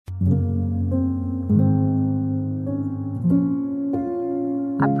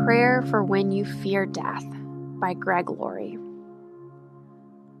Prayer for When You Fear Death by Greg Laurie.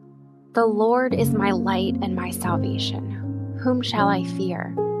 The Lord is my light and my salvation. Whom shall I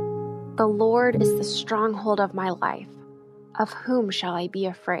fear? The Lord is the stronghold of my life. Of whom shall I be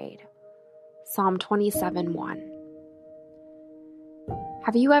afraid? Psalm 27:1.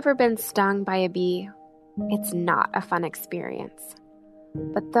 Have you ever been stung by a bee? It's not a fun experience.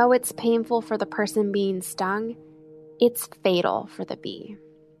 But though it's painful for the person being stung, it's fatal for the bee.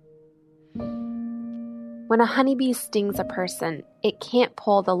 When a honeybee stings a person, it can't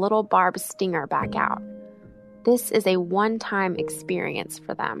pull the little barbed stinger back out. This is a one-time experience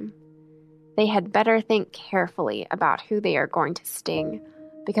for them. They had better think carefully about who they are going to sting,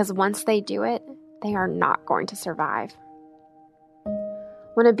 because once they do it, they are not going to survive.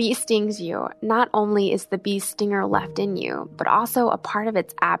 When a bee stings you, not only is the bee's stinger left in you, but also a part of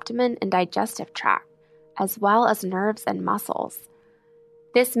its abdomen and digestive tract, as well as nerves and muscles.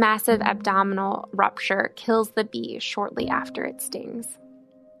 This massive abdominal rupture kills the bee shortly after it stings.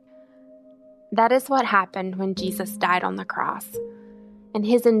 That is what happened when Jesus died on the cross. In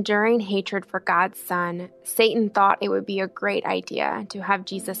his enduring hatred for God's Son, Satan thought it would be a great idea to have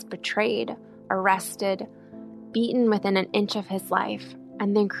Jesus betrayed, arrested, beaten within an inch of his life,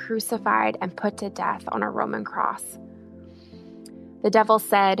 and then crucified and put to death on a Roman cross. The devil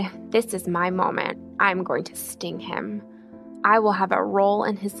said, "This is my moment. I'm going to sting him. I will have a role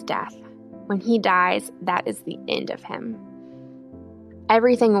in his death. When he dies, that is the end of him."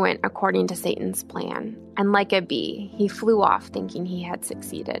 Everything went according to Satan's plan, and like a bee, he flew off thinking he had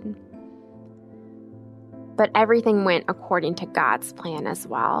succeeded. But everything went according to God's plan as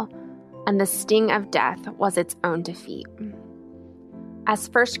well, and the sting of death was its own defeat. As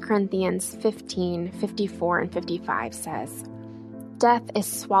 1 Corinthians 15:54 and 55 says, "Death is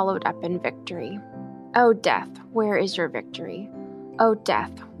swallowed up in victory. O death, where is your victory? O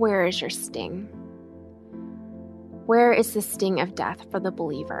death, where is your sting?" Where is the sting of death for the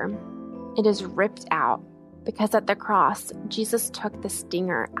believer? It is ripped out, because at the cross, Jesus took the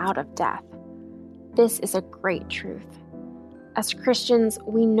stinger out of death. This is a great truth. As Christians,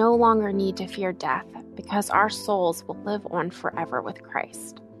 we no longer need to fear death, because our souls will live on forever with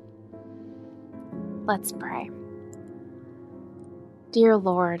Christ. Let's pray. Dear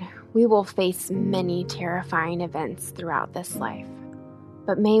Lord, we will face many terrifying events throughout this life,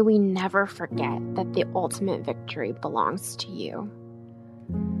 but may we never forget that the ultimate victory belongs to you.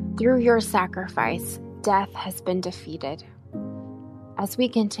 Through your sacrifice, death has been defeated. As we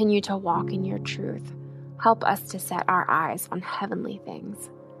continue to walk in your truth, help us to set our eyes on heavenly things.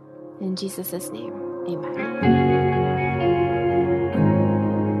 In Jesus' name, amen.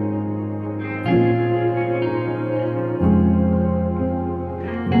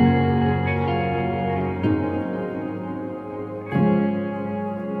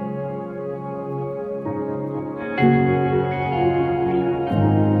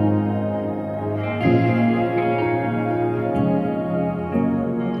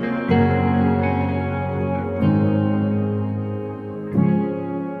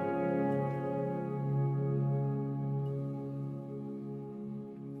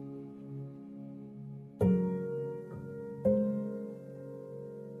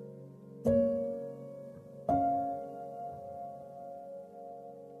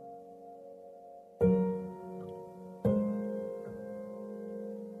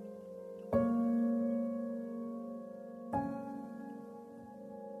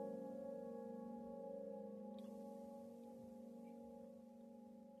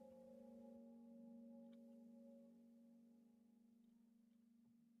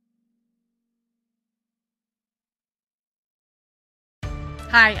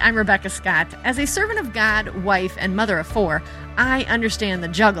 Hi, I'm Rebecca Scott. As a servant of God, wife, and mother of 4, I understand the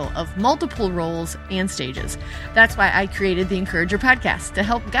juggle of multiple roles and stages. That's why I created the Encourager podcast to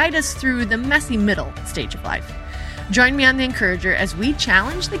help guide us through the messy middle stage of life. Join me on the Encourager as we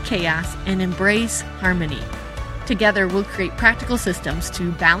challenge the chaos and embrace harmony. Together, we'll create practical systems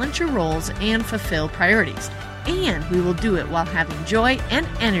to balance your roles and fulfill priorities. And we will do it while having joy and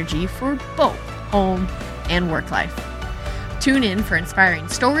energy for both home and work life. Tune in for inspiring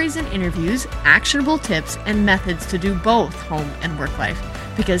stories and interviews, actionable tips, and methods to do both home and work life.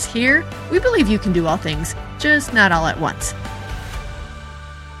 Because here, we believe you can do all things, just not all at once.